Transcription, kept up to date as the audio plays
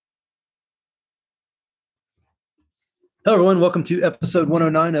Hello, everyone. Welcome to episode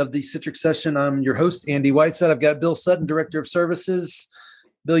 109 of the Citrix Session. I'm your host, Andy Whiteside. I've got Bill Sutton, Director of Services.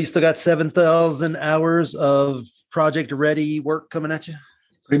 Bill, you still got 7,000 hours of project ready work coming at you?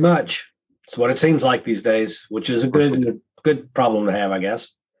 Pretty much. It's what it seems like these days, which is a good problem to have, I guess.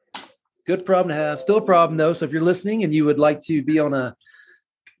 Good problem to have. Still a problem, though. So if you're listening and you would like to be on a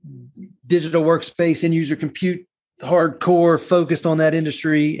digital workspace, end user compute, hardcore, focused on that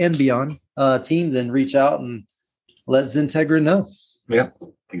industry and beyond team, then reach out and let Xentegra know. Yeah,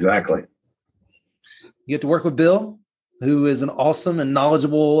 exactly. You get to work with Bill, who is an awesome and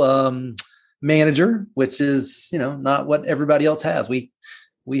knowledgeable manager, which is, not what everybody else has. We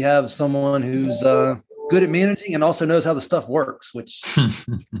have someone who's good at managing and also knows how the stuff works, which,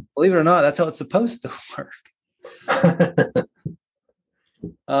 believe it or not, that's how it's supposed to work.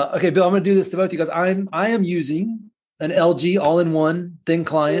 Okay, Bill, I'm going to do this to both of you guys. I am using an LG all-in-one thin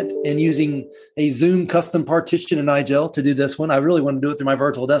client and using a Zoom custom partition in iGel to do this one. I really want to do it through my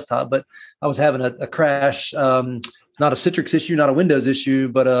virtual desktop, but I was having a crash, not a Citrix issue, not a Windows issue,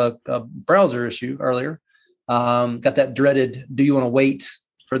 but a browser issue earlier. Got that dreaded, do you want to wait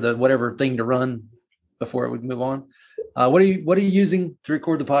for the whatever thing to run before it would move on? What are you using to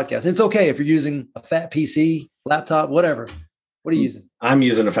record the podcast? And it's okay if you're using a fat PC, laptop, whatever. What are you using? I'm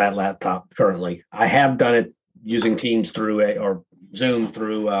using a fat laptop currently. I have done it using Teams or Zoom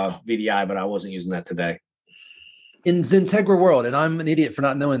through VDI, but I wasn't using that today. In Xentegra world, and I'm an idiot for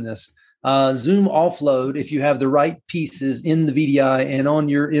not knowing this, Zoom offload, if you have the right pieces in the VDI and on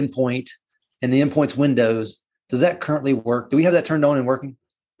your endpoint and the endpoint's Windows, does that currently work? Do we have that turned on and working?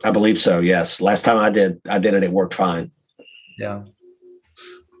 I believe so, yes. Last time I did it, it worked fine. Yeah,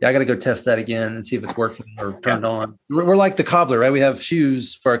 I got to go test that again and see if it's working or turned on. We're like the cobbler, right? We have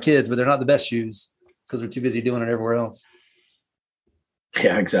shoes for our kids, but they're not the best shoes because we're too busy doing it everywhere else.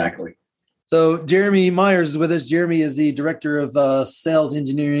 Yeah, exactly. So Jeremy Myers is with us. Jeremy is the Director of Sales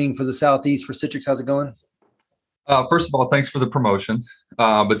Engineering for the Southeast for Citrix. How's it going? First of all, thanks for the promotion.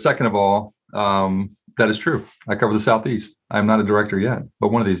 But second of all, that is true. I cover the Southeast. I'm not a director yet, but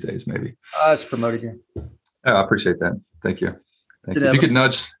one of ththese days, maybe. I just promoted you. Yeah, I appreciate that. Thank you. If you could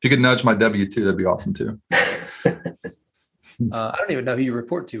nudge my W-2, that'd be awesome too. I don't even know who you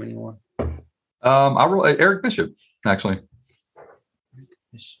report to anymore. I roll Eric Bishop, actually.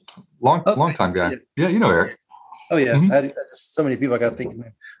 Long time guy. Yeah, you know Eric. Oh yeah, mm-hmm. Just so many people I got thinking.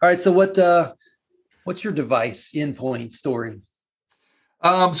 All right, so what's your device endpoint story?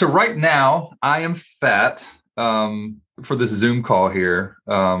 So right now I am fat for this Zoom call here.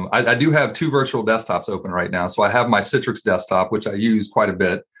 I do have two virtual desktops open right now. So I have my Citrix desktop, which I use quite a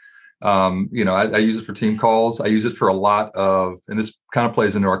bit. I use it for team calls. I use it for a lot of, and this kind of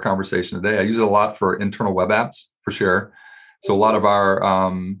plays into our conversation today. I use it a lot for internal web apps for sure. So a lot of our,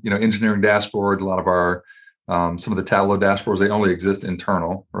 engineering dashboards, a lot of our, some of the Tableau dashboards, they only exist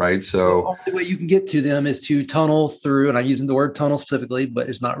internal, right? So the only way you can get to them is to tunnel through, and I'm using the word tunnel specifically, but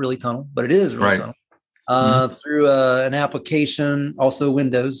it's not really tunnel, but it is really tunnel, through an application, also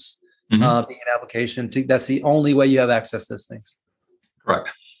Windows, being an application. That's the only way you have access to those things.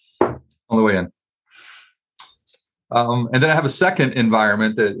 Correct. On the way in. And then I have a second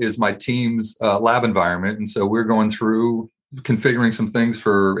environment that is my team's lab environment. And so we're going through configuring some things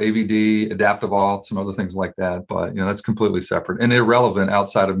for AVD, adaptive auth, some other things like that. But, that's completely separate and irrelevant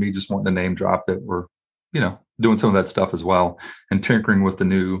outside of me just wanting to name drop that we're, doing some of that stuff as well and tinkering with the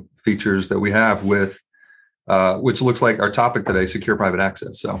new features that we have with, which looks like our topic today, secure private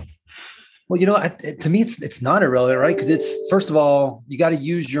access. So. Well, to me, it's not irrelevant, right? Because it's, first of all, you got to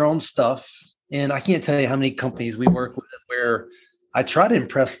use your own stuff. And I can't tell you how many companies we work with where I try to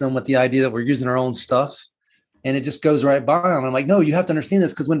impress them with the idea that we're using our own stuff. And it just goes right by them. I'm like, no, you have to understand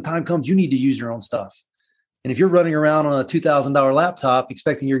this because when time comes, you need to use your own stuff. And if you're running around on a $2,000 laptop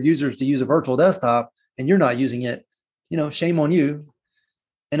expecting your users to use a virtual desktop and you're not using it, shame on you.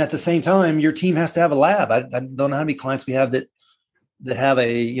 And at the same time, your team has to have a lab. I don't know how many clients we have that have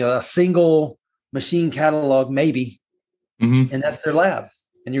a single machine catalog, maybe, and that's their lab.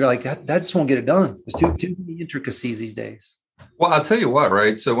 And you're like, that just won't get it done. There's too many intricacies these days. Well, I'll tell you what,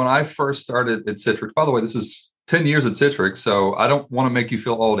 right? So when I first started at Citrix, by the way, this is 10 years at Citrix. So I don't want to make you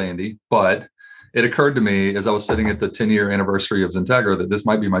feel old, Andy, but it occurred to me as I was sitting at the 10-year anniversary of Xentegra that this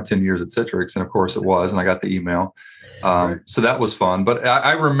might be my 10 years at Citrix. And of course it was. And I got the email. So that was fun. But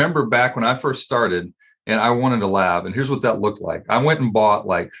I remember back when I first started and I wanted a lab. And here's what that looked like. I went and bought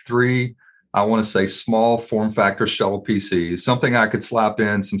like 3, I want to say small form factor shuttle PCs, something I could slap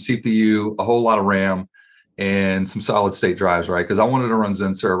in, some CPU, a whole lot of RAM, and some solid state drives, right? Because I wanted to run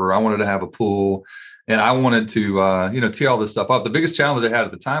Zen server. I wanted to have a pool. And I wanted to, tee all this stuff up. The biggest challenge I had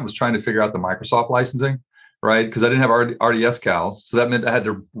at the time was trying to figure out the Microsoft licensing. right? Because I didn't have RDS cows. So that meant I had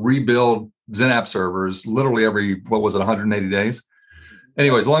to rebuild XenApp servers literally every, 180 days?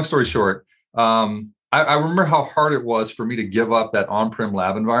 Anyways, long story short, I remember how hard it was for me to give up that on-prem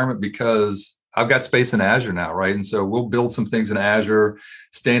lab environment because I've got space in Azure now, right? And so we'll build some things in Azure,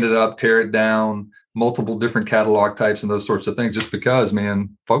 stand it up, tear it down, multiple different catalog types and those sorts of things, just because,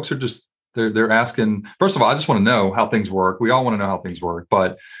 man, folks are just, they're asking, first of all, I just want to know how things work. We all want to know how things work,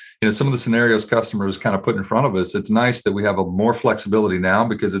 but some of the scenarios customers kind of put in front of us, it's nice that we have a more flexibility now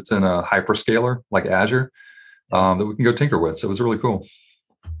because it's in a hyperscaler like Azure that we can go tinker with. So it was really cool.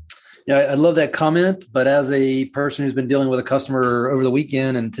 Yeah, I love that comment. But as a person who's been dealing with a customer over the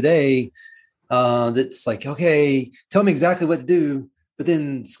weekend and today, that's like, okay, tell me exactly what to do, but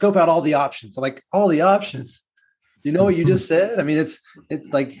then scope out all the options. I'm like, all the options. You know what you just said? I mean, it's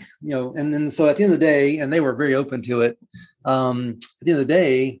like, and then so at the end of the day, and they were very open to it. At the end of the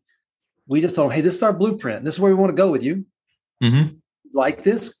day, we just told them, hey, this is our blueprint. This is where we want to go with you. Mm-hmm. Like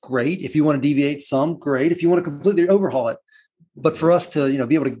this, great. If you want to deviate some, great. If you want to completely overhaul it. But for us to,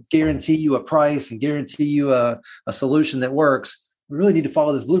 be able to guarantee you a price and guarantee you a solution that works, we really need to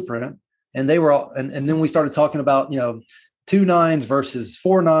follow this blueprint. And they were all, and then we started talking about, 2 9s versus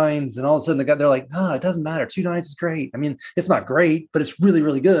 4 9s. And all of a sudden they're like, no, it doesn't matter. 2 9s is great. I mean, it's not great, but it's really,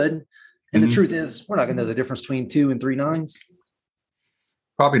 really good. And the truth is we're not going to know the difference between 2 and 3 9s.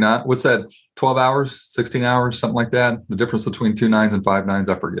 Probably not. What's that? 12 hours, 16 hours, something like that. The difference between 2 9s and 5 9s,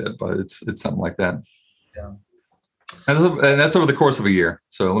 I forget, but it's something like that. Yeah. And that's over the course of a year.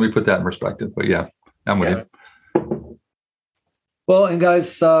 So let me put that in perspective. But yeah, I'm with you. Well, and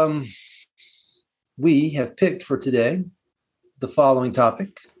guys, we have picked for today the following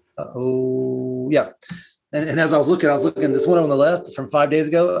topic. And as I was looking this one on the left from 5 days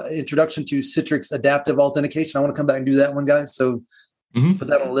ago, Introduction to Citrix Adaptive Authentication. I want to come back and do that one, guys. So put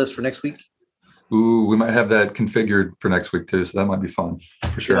that on the list for next week. Ooh, we might have that configured for next week too. So that might be fun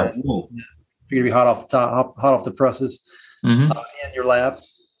for sure. Yeah. You're going to be hot off the top, hot off the presses in your lab.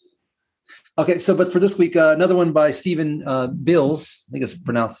 Okay, but for this week, another one by Stephen Bills. I think it's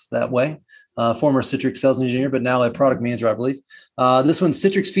pronounced that way. Former Citrix sales engineer, but now a product manager, I believe. This one,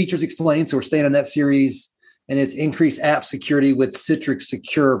 Citrix Features Explained. So we're staying in that series, and it's increased app security with Citrix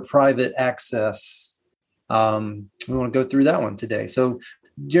Secure Private Access. We want to go through that one today. So,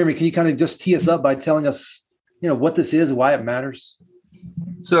 Jeremy, can you kind of just tee us up by telling us, what this is and why it matters?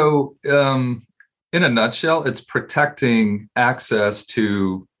 So, in a nutshell, it's protecting access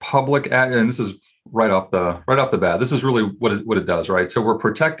to public, and this is right off the bat. This is really what it does, right? So we're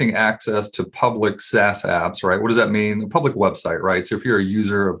protecting access to public SaaS apps, right? What does that mean? A public website, right? So if you're a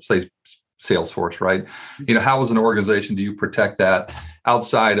user of, say, Salesforce, right? How as an organization do you protect that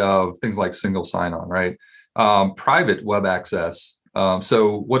outside of things like single sign-on, right? Private web access.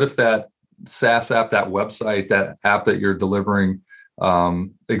 So what if that SaaS app, that website, that app that you're delivering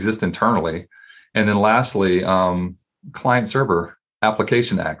exist internally? And then lastly, client server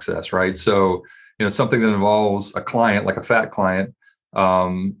application access, right? So, something that involves a client, like a fat client,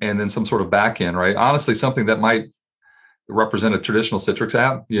 and then some sort of backend, right? Honestly, something that might represent a traditional Citrix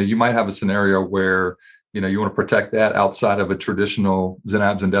app. You might have a scenario where, you want to protect that outside of a traditional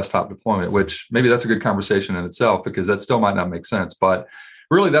XenApps and desktop deployment, which maybe that's a good conversation in itself, because that still might not make sense. But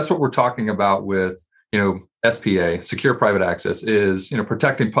really, that's what we're talking about with, SPA, secure private access, is,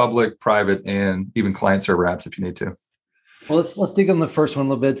 protecting public, private, and even client server apps if you need to. Well, let's dig on the first one a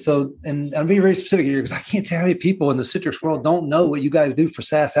little bit. So, and I'm being very specific here because I can't tell how many people in the Citrix world don't know what you guys do for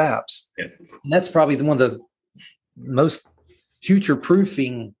SaaS apps. Yeah. And that's probably one of the most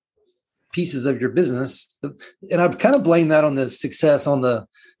future-proofing pieces of your business. And I kind of blame that on the success on the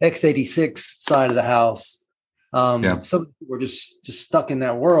x86 side of the house. Some people are just stuck in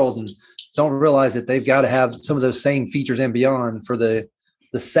that world and don't realize that they've got to have some of those same features and beyond for the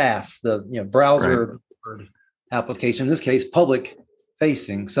SaaS, the browser application, in this case, public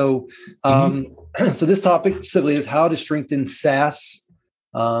facing. So, so this topic simply is how to strengthen SaaS,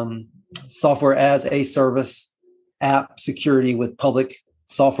 software as a service, app security with public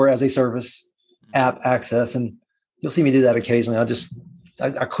software as a service, app access. And you'll see me do that occasionally.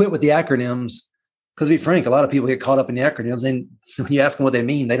 I quit with the acronyms because, to be frank, a lot of people get caught up in the acronyms, and when you ask them what they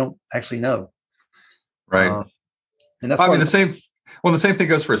mean, they don't actually know. Right. And that's the same. Well, the same thing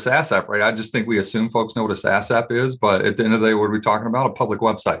goes for a SaaS app, right? I just think we assume folks know what a SaaS app is, but at the end of the day, what are we talking about? A public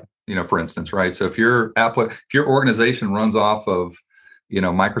website, for instance, right? So if your organization runs off of,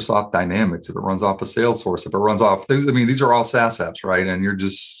 Microsoft Dynamics, if it runs off of Salesforce, if it runs off things, these are all SaaS apps, right? And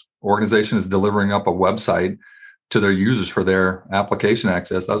organization is delivering up a website to their users for their application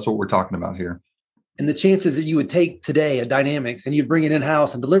access. That's what we're talking about here. And the chances that you would take today a Dynamics and you bring it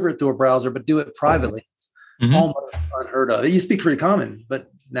in-house and deliver it through a browser, but do it privately. almost unheard of. It used to be pretty common,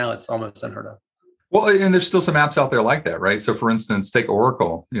 but now it's almost unheard of. Well, and there's still some apps out there like that, right? So for instance, take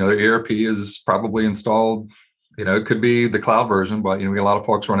Oracle, their ERP is probably installed, it could be the cloud version, but we get a lot of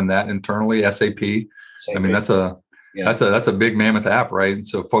folks running that internally, SAP. I mean, that's a big mammoth app, right? And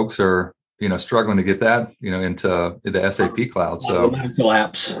so folks are, struggling to get that, into the SAP cloud. So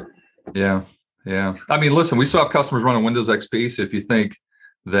apps. Yeah. Yeah. I mean, listen, we still have customers running Windows XP. So if you think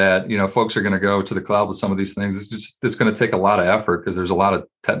that, folks are going to go to the cloud with some of these things, it's going to take a lot of effort because there's a lot of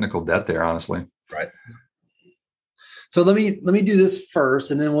technical debt there, honestly. Right. So let me do this first,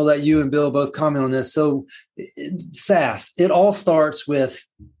 and then we'll let you and Bill both comment on this. So SaaS, it all starts with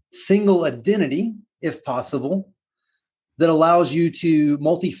single identity, if possible, that allows you to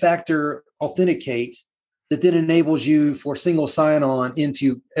multi-factor authenticate, that then enables you for single sign-on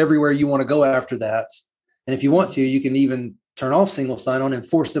into everywhere you want to go after that. And if you want to, you can even turn off single sign-on and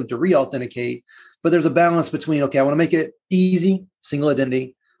force them to re-authenticate. But there's a balance between, okay, I want to make it easy, single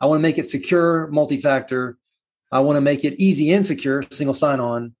identity. I want to make it secure, multi-factor. I want to make it easy and secure, single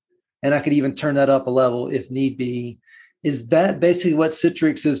sign-on. And I could even turn that up a level if need be. Is that basically what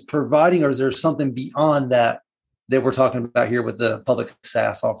Citrix is providing, or is there something beyond that we're talking about here with the public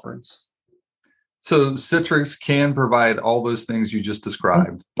SaaS offerings? So Citrix can provide all those things you just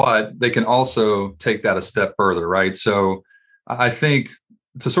described, but they can also take that a step further, right? So I think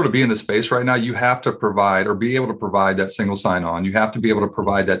to sort of be in the space right now, you have to provide or be able to provide that single sign-on. You have to be able to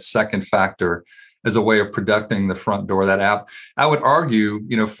provide that second factor as a way of protecting the front door of that app. I would argue,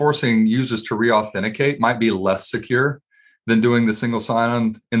 forcing users to re-authenticate might be less secure than doing the single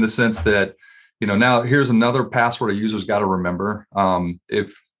sign-on, in the sense that, now here's another password a user's got to remember.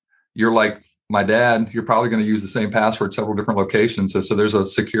 If you're like my dad, you're probably going to use the same password several different locations. So there's a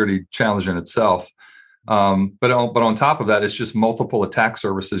security challenge in itself. But on top of that, it's just multiple attack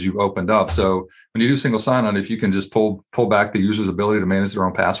surfaces you've opened up. So when you do single sign-on, if you can just pull back the user's ability to manage their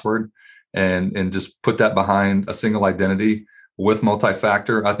own password and just put that behind a single identity with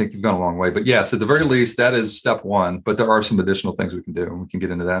multi-factor, I think you've gone a long way. But yes, at the very least, that is step one. But there are some additional things we can do, and we can get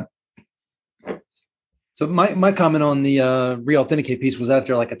into that. So my comment on the re-authenticate piece was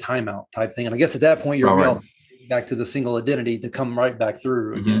after like a timeout type thing. And I guess at that point, you're re-authenticating back to the single identity to come right back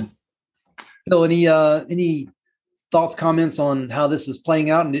through again. Bill, any thoughts, comments on how this is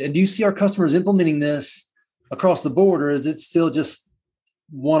playing out? And do you see our customers implementing this across the board, or is it still just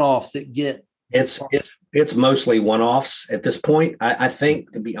one-offs that get? It's mostly one-offs at this point. I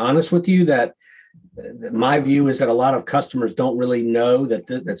think, to be honest with you, that my view is that a lot of customers don't really know that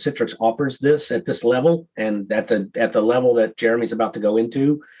Citrix offers this at this level, and at the level that Jeremy's about to go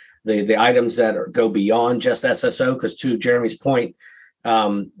into, the items that go beyond just SSO. Because to Jeremy's point,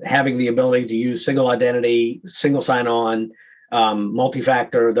 having the ability to use single identity, single sign-on,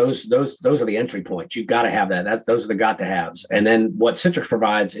 multi-factor, those are the entry points. You've got to have that. Those are the got to haves. And then what Citrix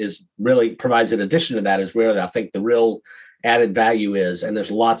provides in addition to that is where I think the real added value is. And there's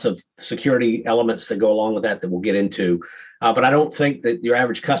lots of security elements that go along with that we'll get into. But I don't think that your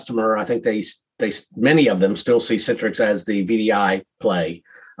average customer, I think many of them still see Citrix as the VDI play.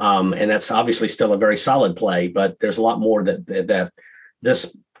 And that's obviously still a very solid play, but there's a lot more that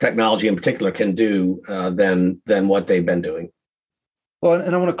this technology in particular can do than what they've been doing. Well,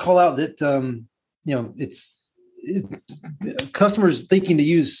 and I want to call out that customers thinking to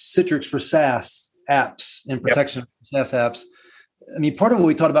use Citrix for SaaS apps and protection of SaaS apps. I mean, part of what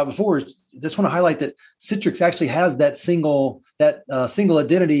we talked about before is just want to highlight that Citrix actually has that single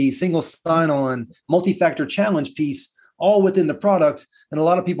identity, single sign-on, multi-factor challenge piece all within the product. And a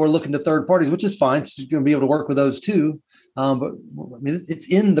lot of people are looking to third parties, which is fine. So you're going to be able to work with those too. But I mean, it's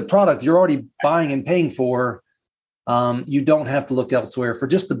in the product you're already buying and paying for. You don't have to look elsewhere for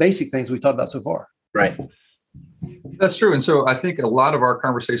just the basic things we've talked about so far. Right. That's true. And so I think a lot of our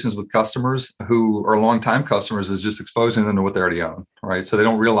conversations with customers who are longtime customers is just exposing them to what they already own, right? So they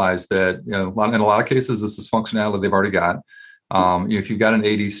don't realize that in a lot of cases, this is functionality they've already got. If you've got an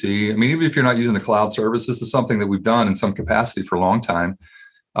ADC, I mean, even if you're not using the cloud service, this is something that we've done in some capacity for a long time.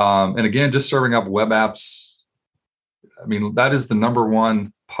 And again, just serving up web apps, I mean, that is the number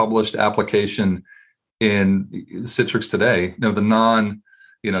one published application in Citrix today.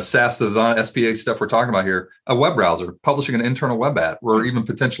 The SaaS, the non-SPA stuff we're talking about here, a web browser, publishing an internal web app, or even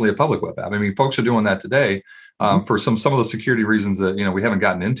potentially a public web app. I mean, folks are doing that today for some of the security reasons that, we haven't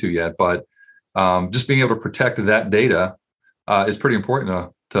gotten into yet. But just being able to protect that data is pretty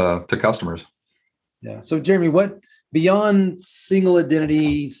important to customers. Yeah. So, Jeremy, what beyond single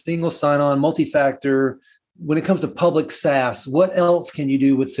identity, single sign-on, multi-factor, when it comes to public SaaS, what else can you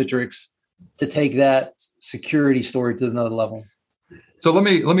do with Citrix to take that security story to another level? So let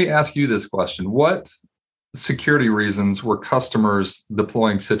me ask you this question. What security reasons were customers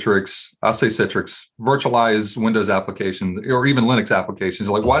deploying Citrix, I'll say Citrix, virtualized Windows applications or even Linux applications?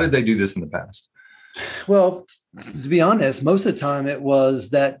 Like, why did they do this in the past? Well, to be honest, most of the time it was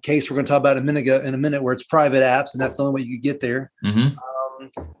that case we're going to talk about in a minute where it's private apps, and that's the only way you could get there. Mm-hmm.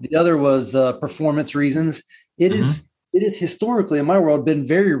 The other was performance reasons. It is historically in my world been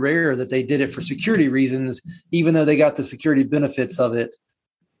very rare that they did it for security reasons, even though they got the security benefits of it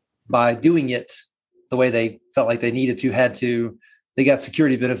by doing it the way they felt like they needed to, they got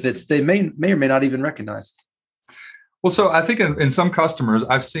security benefits they may or may not even recognize. Well, so I think in some customers,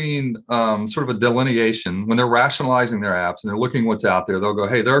 I've seen sort of a delineation when they're rationalizing their apps and they're looking what's out there. They'll go,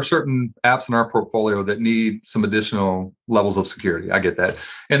 hey, there are certain apps in our portfolio that need some additional levels of security. I get that.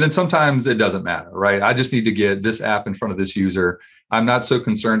 And then sometimes it doesn't matter, right? I just need to get this app in front of this user. I'm not so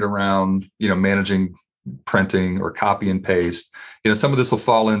concerned around, managing printing or copy and paste. Some of this will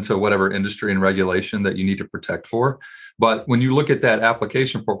fall into whatever industry and regulation that you need to protect for. But when you look at that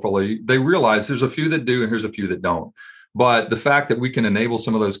application portfolio, they realize there's a few that do and here's a few that don't. But the fact that we can enable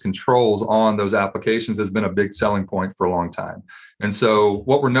some of those controls on those applications has been a big selling point for a long time. And so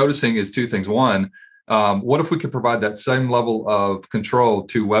what we're noticing is two things. One, what if we could provide that same level of control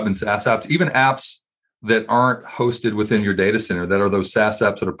to web and SaaS apps, even apps that aren't hosted within your data center, that are those SaaS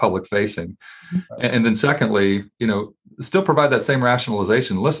apps that are public facing? And then secondly, still provide that same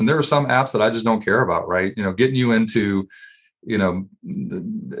rationalization. Listen, there are some apps that I just don't care about, right? Getting you into,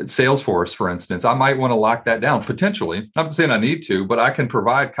 Salesforce, for instance, I might want to lock that down potentially. I'm not saying I need to, but I can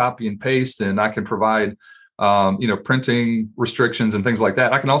provide copy and paste, and I can provide, printing restrictions and things like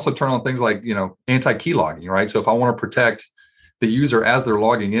that. I can also turn on things like, anti-key logging, right? So if I want to protect the user as they're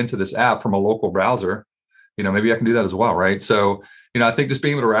logging into this app from a local browser, maybe I can do that as well, right? So, I think just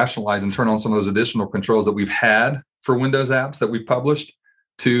being able to rationalize and turn on some of those additional controls that we've had for Windows apps that we've published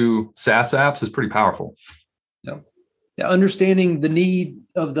to SaaS apps is pretty powerful. Yeah, understanding the need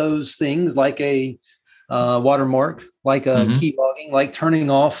of those things like a watermark, like a key logging, like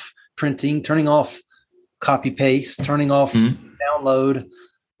turning off printing, turning off copy paste, turning off download.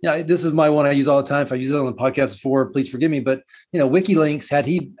 Yeah, this is my one I use all the time. If I use it on the podcast before, please forgive me. But WikiLeaks, had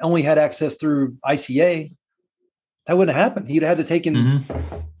he only had access through ICA, that wouldn't have happened. He'd have had to take in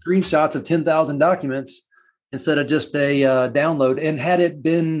screenshots of 10,000 documents instead of just a download. And had it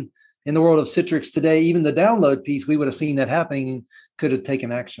been in the world of Citrix today, even the download piece, we would have seen that happening and could have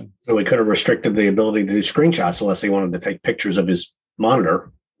taken action. So we could have restricted the ability to do screenshots unless he wanted to take pictures of his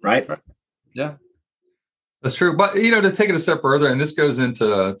monitor, right? Yeah. That's true. But, to take it a step further, and this goes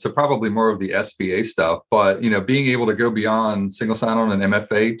into probably more of the SBA stuff, but, being able to go beyond single sign-on and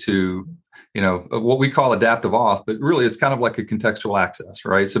MFA to, what we call adaptive auth, but really it's kind of like a contextual access,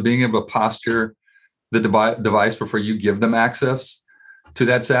 right? So being able to posture the device before you give them access to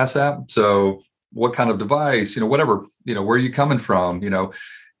that SaaS app. So what kind of device, whatever, where are you coming from,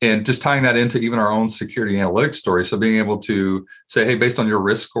 and just tying that into even our own security analytics story. So being able to say, hey, based on your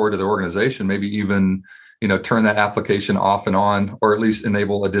risk score to the organization, maybe even, turn that application off and on, or at least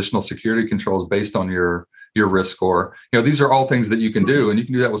enable additional security controls based on your risk score. These are all things that you can do, and you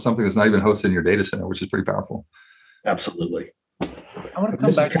can do that with something that's not even hosted in your data center, which is pretty powerful. Absolutely. I want to come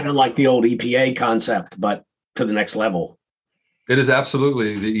this back. Is kind of like the old EPA concept, but to the next level. It is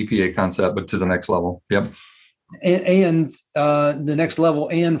absolutely the EPA concept, but to the next level. Yep. And the next level,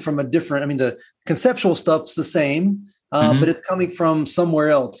 and from a different, the conceptual stuff's the same, but it's coming from somewhere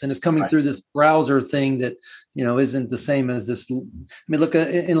else, and it's coming through this browser thing that, isn't the same as this. Look,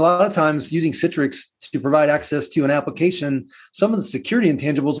 in a lot of times using Citrix to provide access to an application, some of the security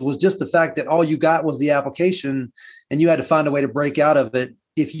intangibles was just the fact that all you got was the application and you had to find a way to break out of it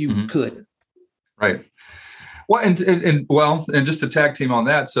if you could. Right. Well, and just to tag team on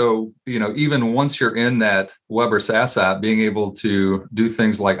that. So, even once you're in that web or SaaS app, being able to do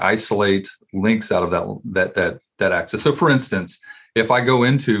things like isolate links out of that access. So for instance, if I go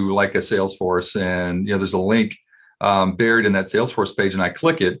into like a Salesforce and, there's a link buried in that Salesforce page and I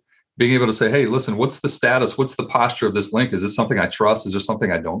click it, being able to say, hey, listen, what's the status? What's the posture of this link? Is this something I trust? Is there something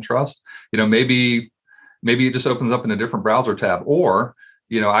I don't trust? Maybe it just opens up in a different browser tab, or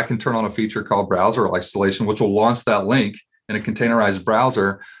I can turn on a feature called browser isolation, which will launch that link in a containerized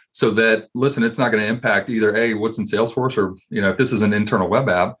browser so that, listen, it's not going to impact either what's in Salesforce, or, if this is an internal web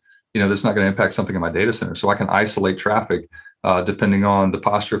app, that's not going to impact something in my data center. So I can isolate traffic depending on the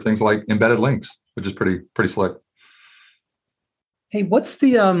posture of things like embedded links, which is pretty slick. Hey, what's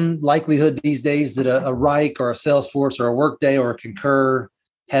the likelihood these days that a Wrike or a Salesforce or a Workday or a Concur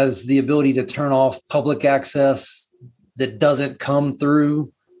has the ability to turn off public access that doesn't come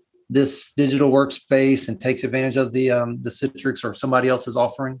through this digital workspace and takes advantage of the Citrix or somebody else's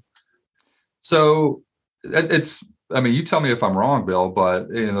offering? So it's, I mean, you tell me if I'm wrong, Bill, but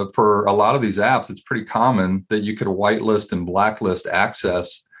for a lot of these apps, it's pretty common that you could whitelist and blacklist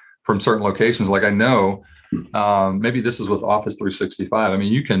access from certain locations. Like I know, maybe this is with Office 365. I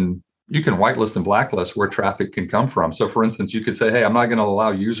mean, you can whitelist and blacklist where traffic can come from. So for instance, you could say, hey, I'm not going to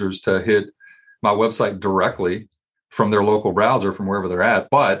allow users to hit my website directly from their local browser from wherever they're at.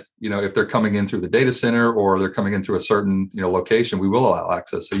 But, if they're coming in through the data center or they're coming in through a certain, location, we will allow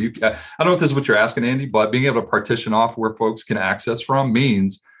access. So I don't know if this is what you're asking, Andy, but being able to partition off where folks can access from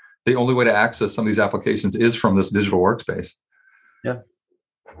means the only way to access some of these applications is from this digital workspace. Yeah.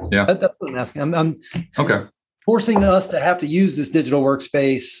 Yeah. That's what I'm asking. I'm okay. Forcing us to have to use this digital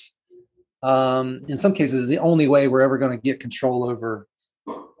workspace. In some cases, is the only way we're ever going to get control over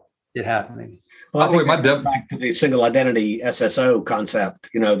it happening. Well, I think back to the single identity SSO concept,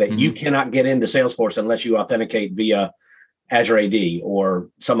 that you cannot get into Salesforce unless you authenticate via Azure AD or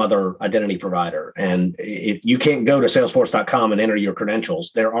some other identity provider. And if you can't go to salesforce.com and enter your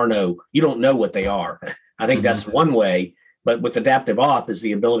credentials, you don't know what they are. I think that's one way. But with adaptive auth is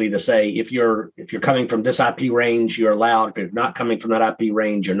the ability to say, if you're coming from this IP range, you're allowed. If you're not coming from that IP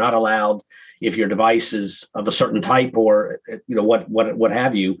range, you're not allowed. If your device is of a certain type or what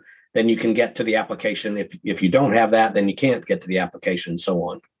have you, then you can get to the application. If you don't have that, then you can't get to the application, and so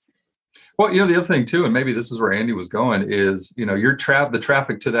on. Well, the other thing too, and maybe this is where Andy was going, is the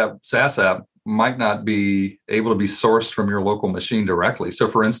traffic to that SaaS app might not be able to be sourced from your local machine directly. So,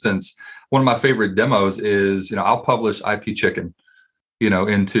 for instance, one of my favorite demos is I'll publish IP Chicken,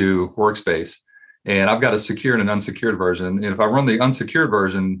 into Workspace, and I've got a secured and unsecured version. And if I run the unsecured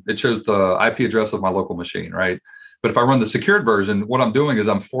version, it shows the IP address of my local machine, right? But if I run the secured version, what I'm doing is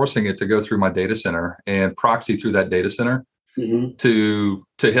I'm forcing it to go through my data center and proxy through that data center to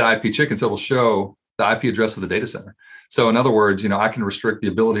hit IP Chicken. So it'll show the IP address of the data center. So in other words, I can restrict the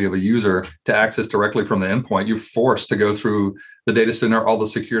ability of a user to access directly from the endpoint. You're forced to go through the data center, all the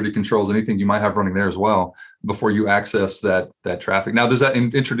security controls, anything you might have running there as well, before you access that traffic. Now, does that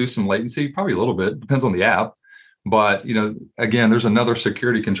introduce some latency? Probably a little bit. Depends on the app. But, again, there's another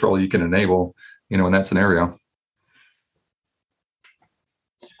security control you can enable, in that scenario.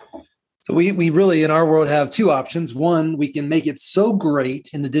 So we really, in our world, have two options. One, we can make it so great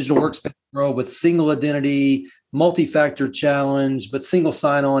in the digital workspace world with single identity, multi-factor challenge, but single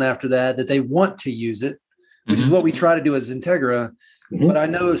sign-on after that they want to use it, which is what we try to do as Integra. But I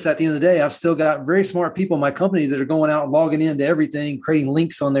notice at the end of the day, I've still got very smart people in my company that are going out and logging into everything, creating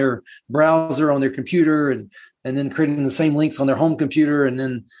links on their browser, on their computer, and then creating the same links on their home computer. And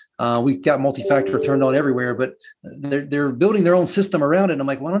then we've got multi-factor turned on everywhere, but they're building their own system around it. And I'm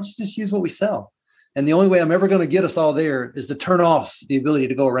like, why don't you just use what we sell? And the only way I'm ever going to get us all there is to turn off the ability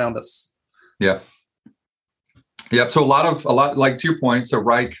to go around us. Yeah. Yep. So a lot like to your point. So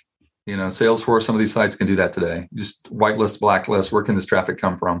Rike, Salesforce, some of these sites can do that today. Just whitelist, blacklist. Where can this traffic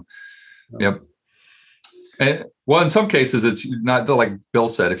come from? Yep. And well, in some cases, it's not like Bill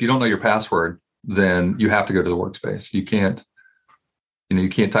said. If you don't know your password, then you have to go to the workspace. You can't, you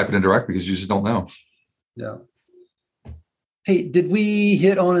can't type it in directly because you just don't know. Yeah. Hey, did we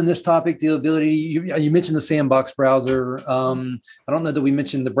hit on in this topic the ability? You mentioned the Sandbox browser. I don't know that we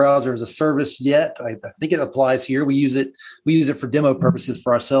mentioned the browser as a service yet. I think it applies here. We use it for demo purposes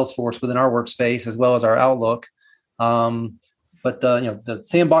for our Salesforce within our workspace as well as our Outlook. But the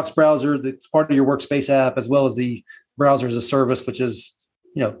Sandbox browser that's part of your workspace app, as well as the browser as a service, which is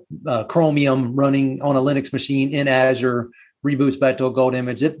Chromium running on a Linux machine in Azure, reboots back to a gold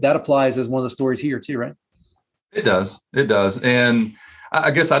image. That applies as one of the stories here too, right? It does. And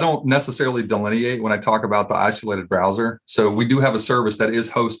I guess I don't necessarily delineate when I talk about the isolated browser. So we do have a service that is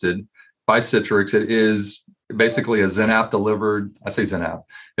hosted by Citrix. It is basically a XenApp delivered. I say XenApp.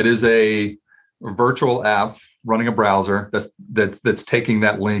 It is a virtual app running a browser that's taking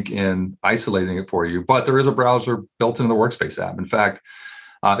that link and isolating it for you. But there is a browser built into the Workspace app. In fact,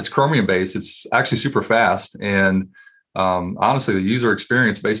 it's Chromium based. It's actually super fast. And honestly, the user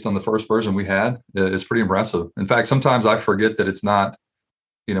experience based on the first version we had is pretty impressive. In fact, sometimes I forget that it's not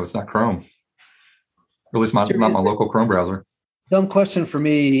Chrome, or at least not my local Chrome browser. Dumb question for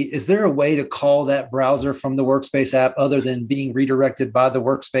me. Is there a way to call that browser from the Workspace app other than being redirected by the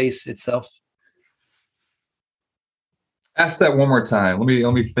Workspace itself? Ask that one more time. Let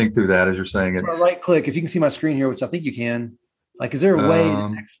me think through that as you're saying it. Right click. If you can see my screen here, which I think you can. Like, is there a way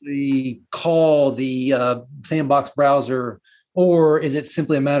to actually call the Sandbox browser, or is it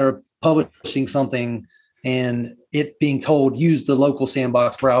simply a matter of publishing something and it being told use the local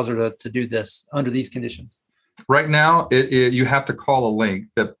Sandbox browser to do this under these conditions? Right now, you have to call a link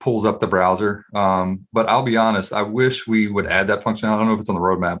that pulls up the browser. But I'll be honest, I wish we would add that functionality. I don't know if it's on the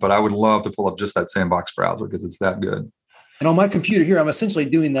roadmap, but I would love to pull up just that Sandbox browser because it's that good. And on my computer here, I'm essentially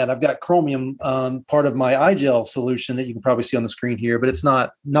doing that. I've got Chromium, part of my iGel solution that you can probably see on the screen here, but it's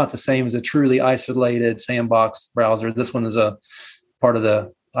not the same as a truly isolated Sandbox browser. This one is a part of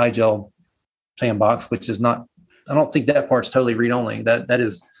the iGel Sandbox, which is not. I don't think that part's totally read-only. That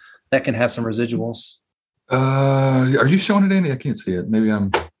can have some residuals. Are you showing it, Andy? I can't see it. Maybe I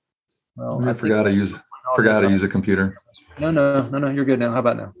forgot to use a computer. No. You're good now. How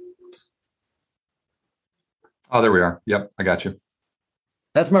about now? Oh, there we are. Yep, I got you.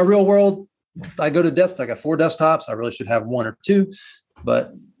 That's my real world. I go to desktop. I got 4 desktops. I really should have 1 or 2,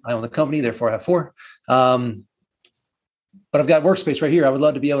 but I own the company, therefore I have 4. But I've got workspace right here. I would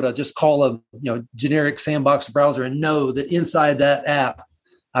love to be able to just call a generic Sandbox browser and know that inside that app,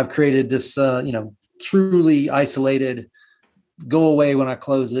 I've created this truly isolated, go away when I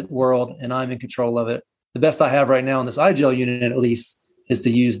close it world, and I'm in control of it. The best I have right now in this iGel unit, at least, is to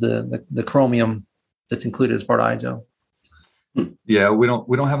use the Chromium that's included as part of iGel. Yeah, we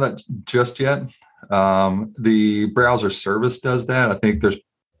don't have that just yet. The browser service does that. I don't think there's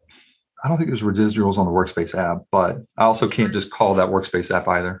residuals on the Workspace app, but I also can't just call that Workspace app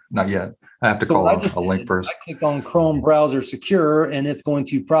either. Not yet. I have to call a link first. I click on Chrome Browser Secure, and it's going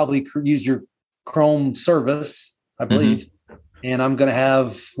to probably use your Chrome service, I believe. Mm-hmm. And I'm going to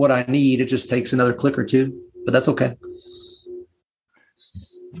have what I need. It just takes another click or 2, but that's okay.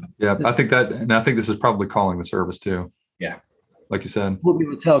 Yeah, I think this is probably calling the service too. Yeah. Like you said. We'll be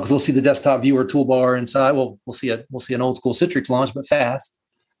able to tell because we'll see the desktop viewer toolbar inside. We'll see an old school Citrix launch, but fast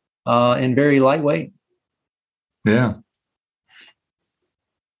and very lightweight. Yeah.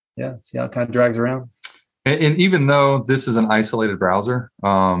 Yeah. See how it kind of drags around. And even though this is an isolated browser,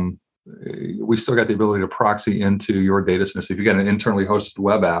 we've still got the ability to proxy into your data center. So if you've got an internally hosted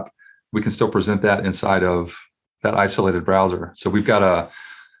web app, we can still present that inside of that isolated browser. So we've got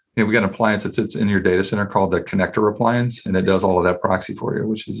an appliance that sits in your data center called the Connector appliance, and it does all of that proxy for you,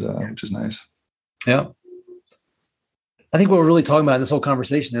 which is nice. Yeah. I think what we're really talking about in this whole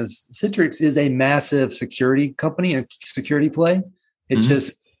conversation is Citrix is a massive security company, a security play. It's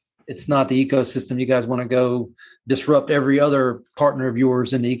just, it's not the ecosystem. You guys want to go disrupt every other partner of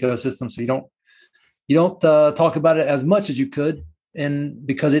yours in the ecosystem. So you don't talk about it as much as you could. And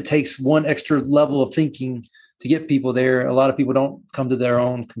because it takes one extra level of thinking to get people there, a lot of people don't come to their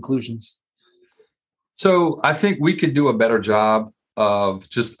own conclusions. So I think we could do a better job of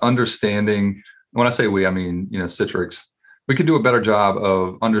just understanding. When I say we, I mean, Citrix. We could do a better job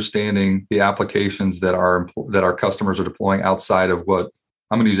of understanding the applications that our customers are deploying outside of what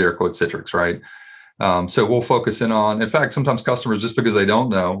I'm going to use air quotes Citrix, right? So we'll focus in on. In fact, sometimes customers, just because they don't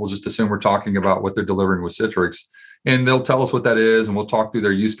know, will just assume we're talking about what they're delivering with Citrix. And they'll tell us what that is, and we'll talk through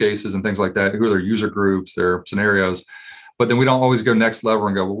their use cases and things like that, who are their user groups, their scenarios. But then we don't always go next level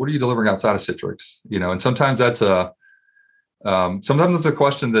and go, well, what are you delivering outside of Citrix? And sometimes that's a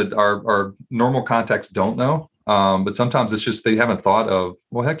question that our normal contacts don't know. But sometimes it's just they haven't thought of,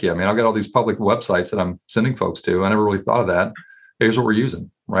 well, heck yeah, I mean, I've got all these public websites that I'm sending folks to. I never really thought of that. Here's what we're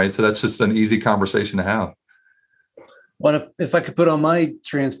using, right? So that's just an easy conversation to have. Well, if I could put on my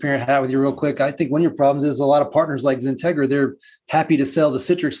transparent hat with you real quick, I think one of your problems is a lot of partners like Xentegra, they're happy to sell the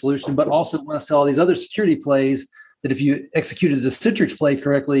Citrix solution, but also want to sell all these other security plays that if you executed the Citrix play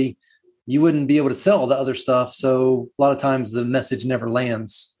correctly, you wouldn't be able to sell the other stuff. So a lot of times the message never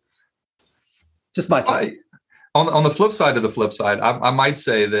lands. Just my take. On the flip side of the flip side, I might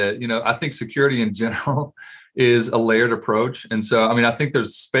say that, I think security in general is a layered approach. And so, I mean, I think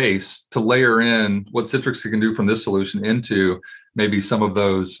there's space to layer in what Citrix can do from this solution into maybe some of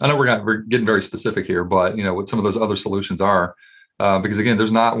those. I know we're getting very specific here, but, what some of those other solutions are. Because again,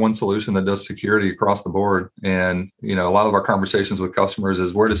 there's not one solution that does security across the board. And, a lot of our conversations with customers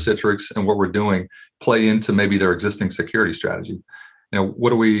is where does Citrix and what we're doing play into maybe their existing security strategy? Where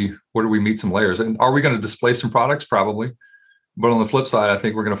do we meet some layers? And are we going to displace some products? Probably. But on the flip side, I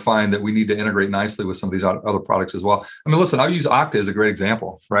think we're going to find that we need to integrate nicely with some of these other products as well. I mean, listen, I'll use Okta as a great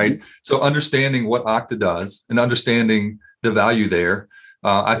example, right? Mm-hmm. So understanding what Okta does and understanding the value there,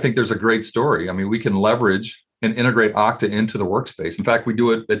 I think there's a great story. I mean, we can leverage and integrate Okta into the workspace. In fact, we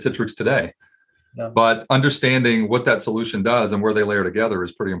do it at Citrix today. Yeah. But understanding what that solution does and where they layer together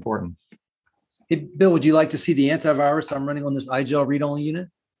is pretty important. Hey, Bill, would you like to see the antivirus I'm running on this iGel read-only unit?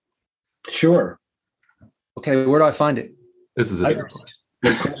 Sure. Okay, where do I find it? This is a good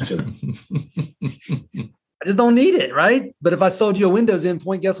question. I just don't need it, right? But if I sold you a Windows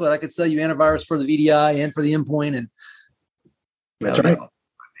endpoint, guess what? I could sell you antivirus for the VDI and for the endpoint. And that's right.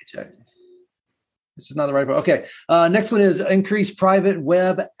 This is not the right part. Okay. Next one is increase private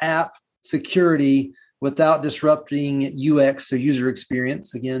web app security without disrupting UX, so user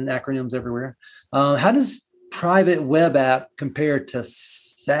experience. Again, acronyms everywhere. How does private web app compare to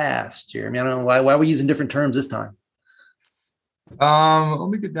SaaS, Jeremy? I don't know why are we using different terms this time? Let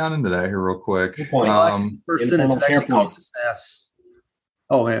me get down into that here real quick. Good point. First sentence it actually calls it SaaS.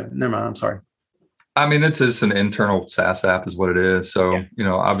 Oh, yeah, never mind. I'm sorry. I mean, it's just an internal SaaS app is what it is. So,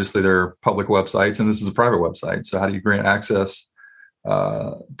 obviously there are public websites and this is a private website. So how do you grant access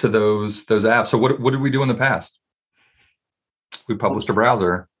to those apps? So what did we do in the past? We published a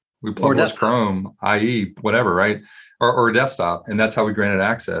browser. We published Chrome, IE, whatever, right? Or a desktop. And that's how we granted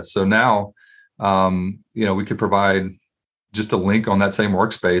access. So now, we could provide just a link on that same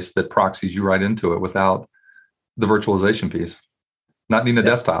workspace that proxies you right into it without the virtualization piece. Not needing a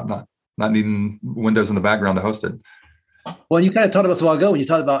desktop, not needing Windows in the background to host it. Well, you kind of talked about this a while ago when you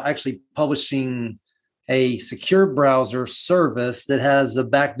talked about actually publishing a secure browser service that has a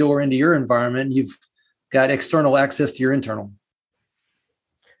backdoor into your environment. You've got external access to your internal.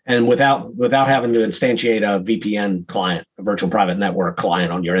 And without having to instantiate a VPN client, a virtual private network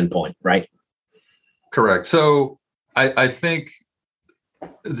client on your endpoint, right? Correct. So I think,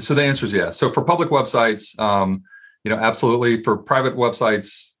 so the answer is yes. So for public websites, absolutely. For private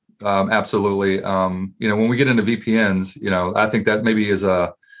websites, absolutely. When we get into VPNs, I think that maybe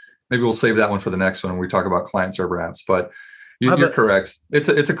we'll save that one for the next one when we talk about client server apps. But you're correct. It's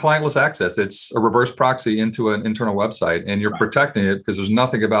a clientless access. It's a reverse proxy into an internal website, and you're protecting it because there's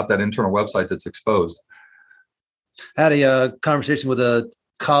nothing about that internal website that's exposed. I had a conversation with a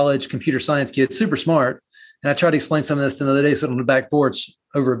college computer science kid, super smart. And I tried to explain some of this the other day, sitting on the back porch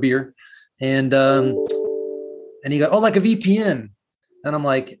over a beer. And he goes, like a VPN. And I'm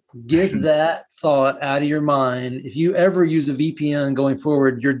like, get that thought out of your mind. If you ever use a VPN going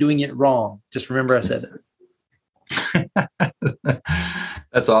forward, you're doing it wrong. Just remember I said that.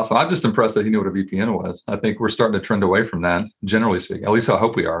 That's awesome. I'm just impressed that he knew what a VPN was. I think we're starting to trend away from that, generally speaking. At least I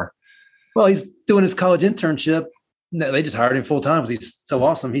hope we are. Well, he's doing his college internship. No, they just hired him full time because he's so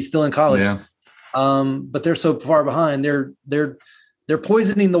awesome. He's still in college. Yeah. But they're so far behind. They're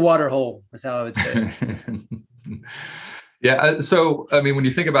poisoning the water hole, is how I would say. Yeah. So, I mean, when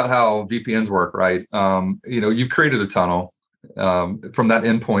you think about how VPNs work, right? You've created a tunnel from that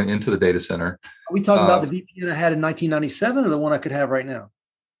endpoint into the data center. Are we talking about the VPN I had in 1997 or the one I could have right now?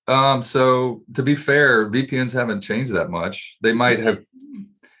 So to be fair, VPNs haven't changed that much. They might have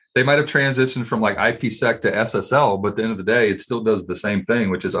transitioned from like IPsec to SSL, but at the end of the day, it still does the same thing,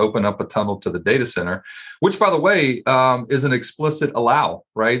 which is open up a tunnel to the data center, which, by the way, is an explicit allow,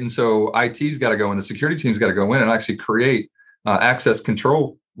 right? And so IT's got to go in, the security team's got to go in and actually create access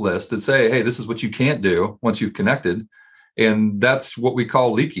control list that say, hey, this is what you can't do once you've connected. And that's what we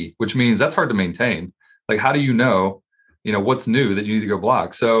call leaky, which means that's hard to maintain. Like, how do you know what's new that you need to go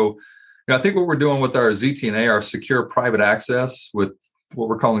block? So I think what we're doing with our ZTNA, our secure private access with what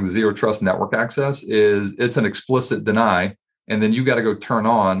we're calling the zero trust network access, is it's an explicit deny. And then you got to go turn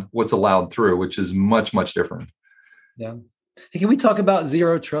on what's allowed through, which is much, much different. Yeah. Hey, can we talk about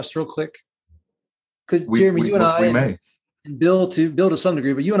zero trust real quick? Because Jeremy, you and I, and Bill to some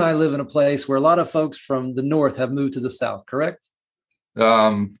degree, but you and I live in a place where a lot of folks from the north have moved to the south, correct?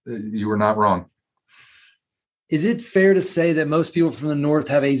 You were not wrong. Is it fair to say that most people from the north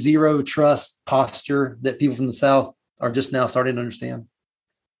have a zero trust posture that people from the south are just now starting to understand?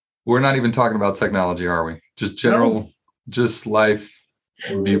 We're not even talking about technology, are we? Just general, just life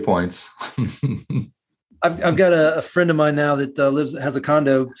viewpoints. I've got a friend of mine now that has a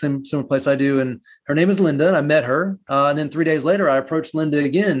condo, similar place I do, and her name is Linda. And I met her, and then 3 days later, I approached Linda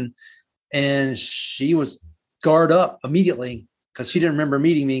again, and she was guard up immediately because she didn't remember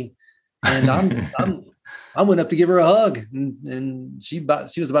meeting me. And I went up to give her a hug, and she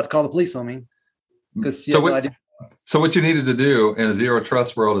was about to call the police on me because she had no idea. So what you needed to do in a zero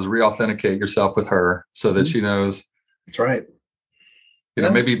trust world is re-authenticate yourself with her so that she knows. That's right.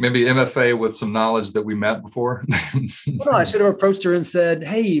 Maybe MFA with some knowledge that we met before. Well, I should have approached her and said,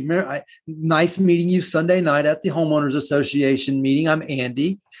 hey, nice meeting you Sunday night at the Homeowners Association meeting. I'm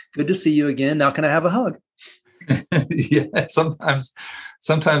Andy. Good to see you again. Now can I have a hug? Yeah, sometimes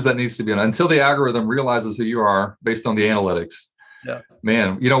that needs to be until the algorithm realizes who you are based on the analytics. Yeah,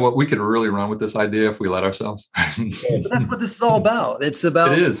 man, you know what? We could really run with this idea if we let ourselves. But that's what this is all about. It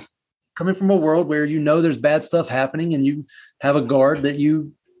is coming from a world where there's bad stuff happening, and you have a guard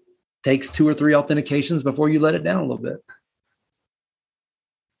that takes 2 or 3 authentications before you let it down a little bit.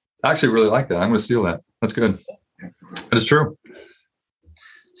 I actually really like that. I'm going to steal that. That's good. That is true.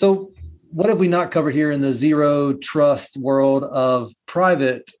 So, what have we not covered here in the zero trust world of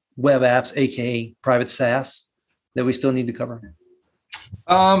private web apps, aka private SaaS, that we still need to cover?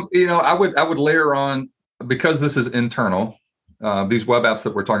 I would layer on, because this is internal. These web apps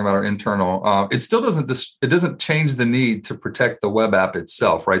that we're talking about are internal. It still doesn't change the need to protect the web app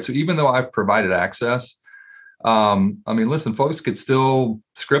itself, right? So even though I've provided access, listen, folks could still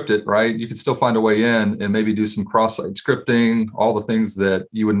script it, right? You could still find a way in and maybe do some cross-site scripting, all the things that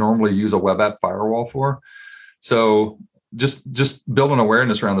you would normally use a web app firewall for. So just build an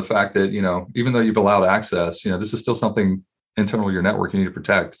awareness around the fact that, even though you've allowed access, this is still something internal to your network you need to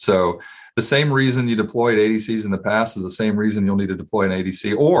protect. So the same reason you deployed ADCs in the past is the same reason you'll need to deploy an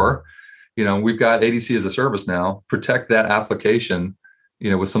ADC. Or, we've got ADC as a service now. Protect that application,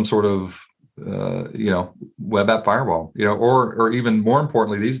 with some sort of web app firewall, or even more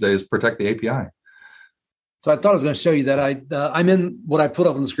importantly these days, protect the API. So I thought I was going to show you that I'm in what I put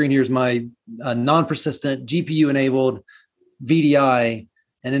up on the screen here is my non-persistent GPU enabled VDI.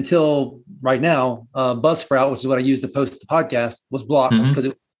 And until right now, Buzzsprout, which is what I use to post the podcast, was blocked because it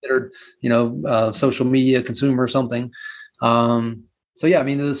was considered, social media consumer or something. So yeah,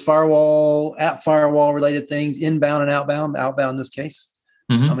 there's app firewall related things, inbound and outbound in this case.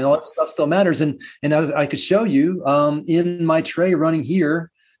 All that stuff still matters. And I could show you in my tray running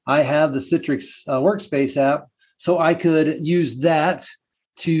here, I have the Citrix Workspace app. So I could use that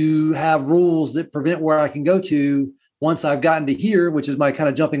to have rules that prevent where I can go to once I've gotten to here, which is my kind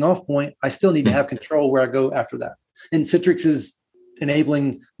of jumping off point. I still need to have control where I go after that. And Citrix is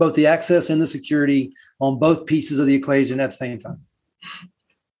enabling both the access and the security on both pieces of the equation at the same time.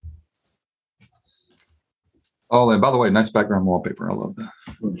 Oh, and by the way, nice background wallpaper. I love that.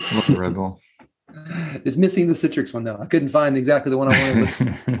 I love the Red Bull. It's missing the Citrix one, though. I couldn't find exactly the one I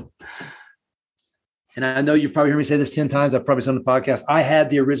wanted. And I know you've probably heard me say this 10 times. I've probably said on the podcast. I had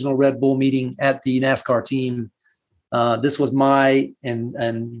the original Red Bull meeting at the NASCAR team. This was my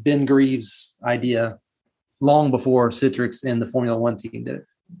and Ben Greaves' idea long before Citrix and the Formula One team did it.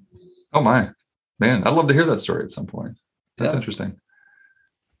 Oh, my. Man, I'd love to hear that story at some point. That's interesting.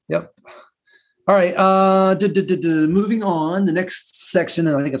 Yep. All right. Moving on. The next section,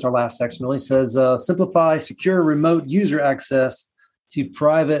 and I think it's our last section, really says simplify secure remote user access to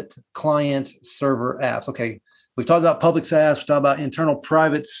private client server apps. Okay. We've talked about public SaaS. We've talked about internal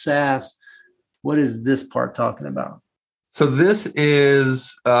private SaaS. What is this part talking about? So this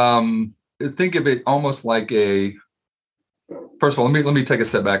is, think of it almost like first of all, let me take a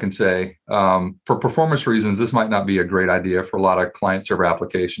step back and say, for performance reasons, this might not be a great idea for a lot of client server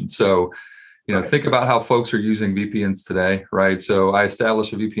applications. So, think about how folks are using VPNs today, right? So I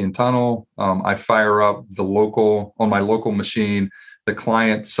establish a VPN tunnel. I fire up on my local machine, the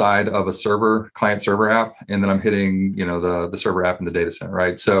client side of a client server app, and then I'm hitting, the server app in the data center,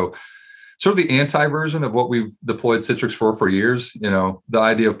 right? So sort of the anti-version of what we've deployed Citrix for years, the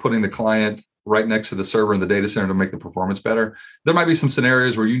idea of putting the client right next to the server in the data center to make the performance better. There might be some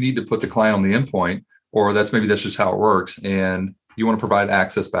scenarios where you need to put the client on the endpoint, or that's just how it works. And you want to provide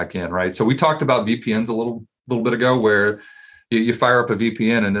access back in, right? So we talked about VPNs a little bit ago, where you fire up a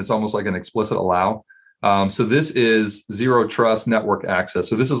VPN and it's almost like an explicit allow. So this is zero trust network access.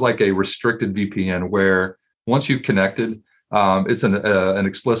 So this is like a restricted VPN where once you've connected, it's an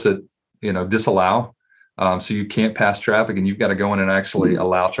explicit, disallow. So you can't pass traffic, and you've got to go in and actually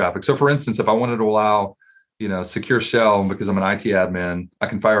allow traffic. So for instance, if I wanted to allow, secure shell because I'm an IT admin, I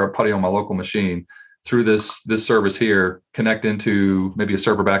can fire up PuTTY on my local machine through this service here, connect into maybe a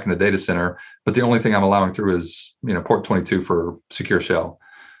server back in the data center. But the only thing I'm allowing through is, port 22 for secure shell.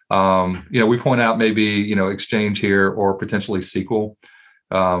 We point out maybe, Exchange here or potentially SQL.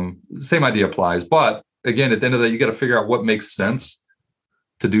 Same idea applies. But again, at the end of the day, you got to figure out what makes sense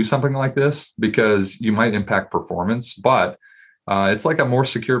to do something like this, because you might impact performance. But it's like a more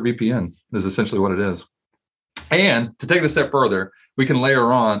secure VPN is essentially what it is. And to take it a step further, we can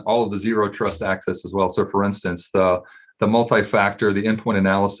layer on all of the zero trust access as well. So for instance, the multi-factor, the endpoint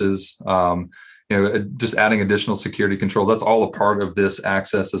analysis, just adding additional security controls, that's all a part of this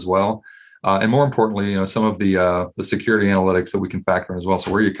access as well. And more importantly, some of the security analytics that we can factor in as well.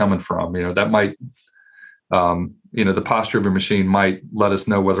 So where you're coming from, that might, the posture of your machine might let us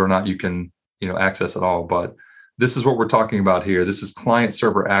know whether or not you can, access it all. But this is what we're talking about here. This is client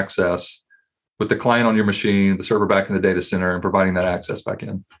server access with the client on your machine, the server back in the data center, and providing that access back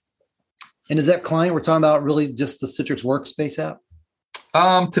in. And is that client we're talking about really just the Citrix Workspace app?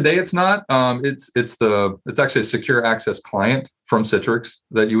 Today it's not. It's actually a secure access client from Citrix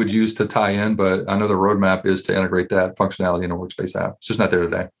that you would use to tie in, but I know the roadmap is to integrate that functionality in a Workspace app. It's just not there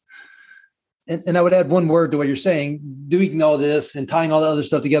today. And I would add one word to what you're saying, doing all this and tying all the other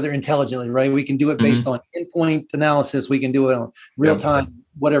stuff together intelligently, right? We can do it based on endpoint analysis. We can do it on real-time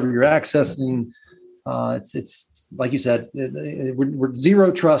whatever you're accessing. It's like you said, we're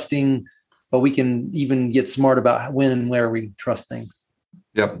zero trusting, but we can even get smart about when and where we trust things.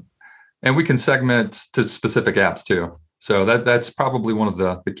 Yep. And we can segment to specific apps too. So that's probably one of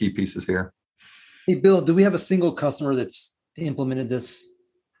the key pieces here. Hey, Bill, do we have a single customer that's implemented this?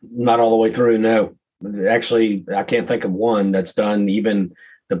 Not all the way through, no. Actually, I can't think of one that's done even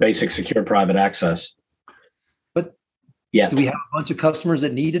the basic secure private access. But yeah, do we have a bunch of customers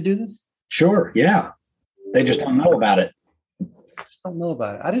that need to do this? Sure, yeah. They just don't know about it. Just don't know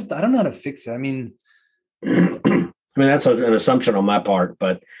about it. I don't know how to fix it. I mean, that's an assumption on my part,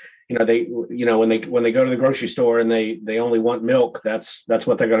 but when they go to the grocery store and they only want milk, that's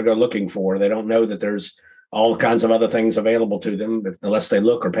what they're going to go looking for. They don't know that there's all kinds of other things available to them unless they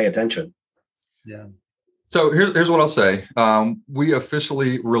look or pay attention. Yeah. So here's what I'll say. We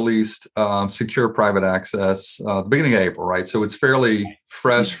officially released secure private access the beginning of April, right? So it's fairly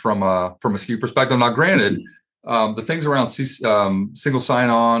fresh from a SKU perspective. Now, granted, the things around single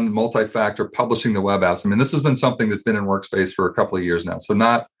sign-on, multi-factor, publishing the web apps. I mean, this has been something that's been in Workspace for a couple of years now, so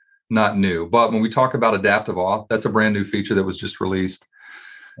not new. But when we talk about adaptive auth, that's a brand new feature that was just released.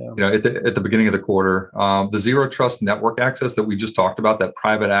 Yeah. At the beginning of the quarter. The zero trust network access that we just talked about, that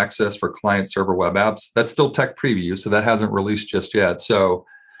private access for client server web apps, that's still tech preview, so that hasn't released just yet. So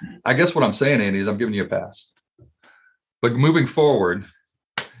I guess what I'm saying, Andy, is I'm giving you a pass. But moving forward,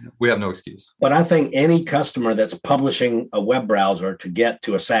 we have no excuse. But I think any customer that's publishing a web browser to get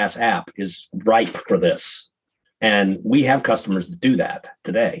to a SaaS app is ripe for this. And we have customers that do that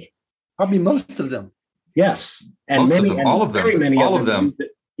today. Probably most of them. Yes. And most many, of them, all of them, all of them.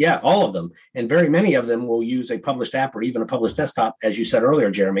 Yeah, all of them. And very many of them will use a published app or even a published desktop, as you said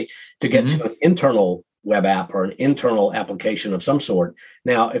earlier, Jeremy, to get to an internal web app or an internal application of some sort.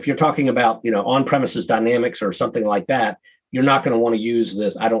 Now, if you're talking about, on-premises dynamics or something like that, you're not going to want to use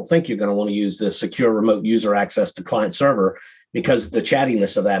this. I don't think you're going to want to use this secure remote user access to client server because the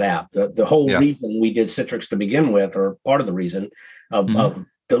chattiness of that app, the whole reason we did Citrix to begin with, or part of the reason of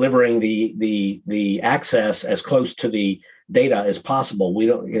delivering the access as close to the data as possible. We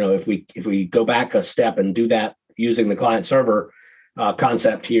don't, if we go back a step and do that using the client server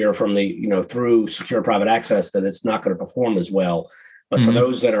concept here from the, through secure private access, that it's not going to perform as well. But for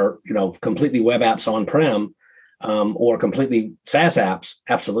those that are, completely web apps on-prem or completely SaaS apps,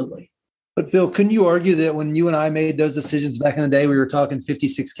 absolutely. But Bill, couldn't you argue that when you and I made those decisions back in the day, we were talking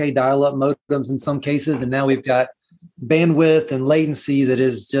 56K dial-up modems in some cases, and now we've got bandwidth and latency that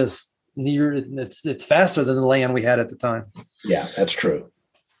is just it's faster than the LAN we had at the time. Yeah, that's true.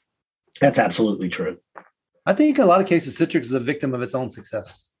 That's absolutely true. I think in a lot of cases, Citrix is a victim of its own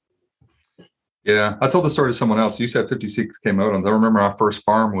success. Yeah, I told the story to someone else. You said 56K modems. I remember our first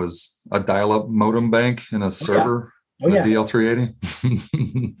farm was a dial-up modem bank in a server,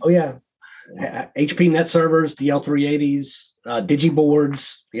 DL380. Oh yeah, HP Net servers, DL380s,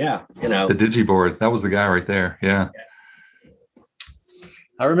 Digiboards. Yeah, the Digiboard. That was the guy right there. Yeah.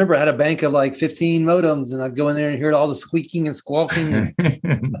 I remember I had a bank of like 15 modems, and I'd go in there and hear all the squeaking and squawking. And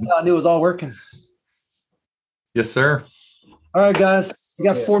that's how I knew it was all working. Yes, sir. All right, guys. You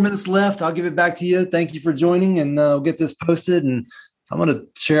got 4 minutes left. I'll give it back to you. Thank you for joining, and we'll get this posted. And I'm going to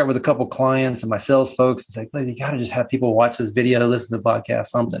share it with a couple clients and my sales folks. It's like, you got to just have people watch this video, listen to the podcast,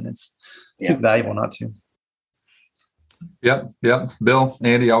 something. It's too valuable not to. Yep. Bill,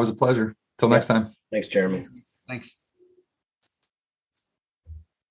 Andy, always a pleasure. Till next time. Thanks, Jeremy. Thanks.